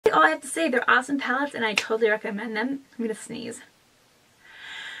all I have to say. They're awesome palettes and I totally recommend them. I'm gonna sneeze.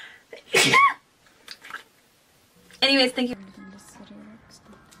 Anyways, thank you.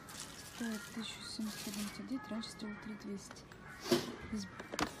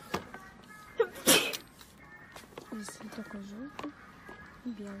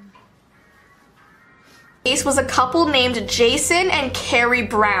 Ace was a couple named Jason and Carrie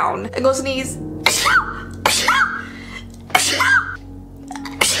Brown. It goes sneeze.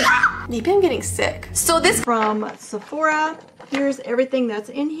 Maybe I'm getting sick. So this from Sephora. Here's everything that's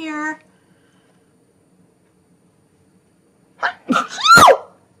in here.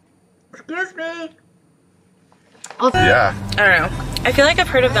 Excuse me. Yeah. I don't know. I feel like I've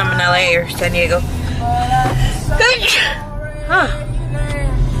heard of them in LA or San Diego. Huh.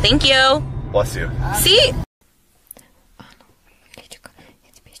 Thank you. Bless you. See?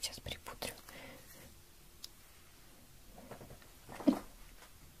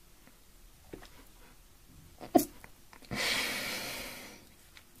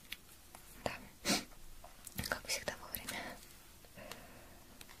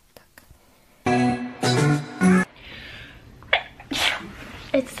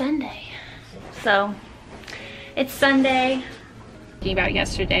 It's Sunday. So, it's Sunday. Thinking about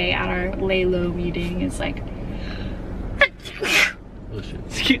yesterday at our lay low meeting is like,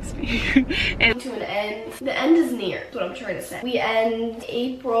 excuse me. And to an end. The end is near, is what I'm trying to say. We end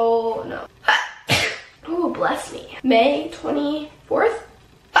April, no. Oh, bless me. May 24th?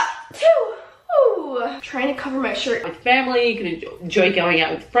 Ooh. Trying to cover my shirt. With family, you can enjoy going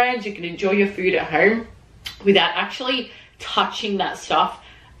out with friends, you can enjoy your food at home without actually touching that stuff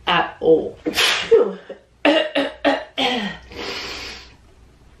at all.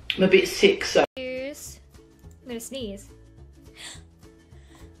 I'm a bit sick, so. Cheers. I'm gonna sneeze.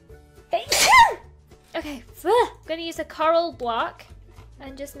 Okay, I'm gonna use a coral block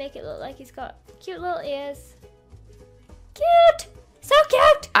and just make it look like he's got cute little ears. Cute! So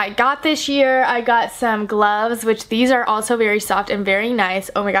cute! I got this year, I got some gloves, which these are also very soft and very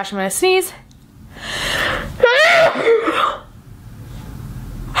nice. Oh my gosh, I'm gonna sneeze.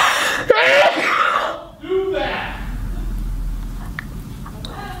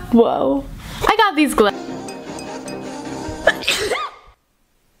 Whoa. I got these gloves.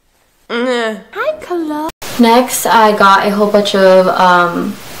 Hi, Kala. Next, I got a whole bunch of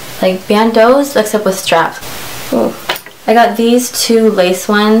like bandeaus, except with straps. Ooh. I got these two lace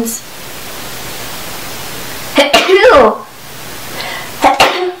ones.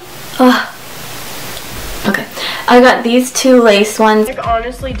 Okay. I got these two lace ones. Like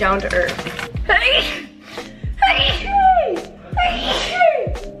honestly down to earth.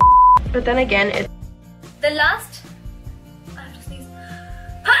 But then again, it's The last... I have to sneeze.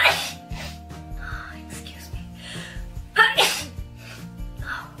 Excuse me.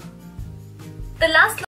 The last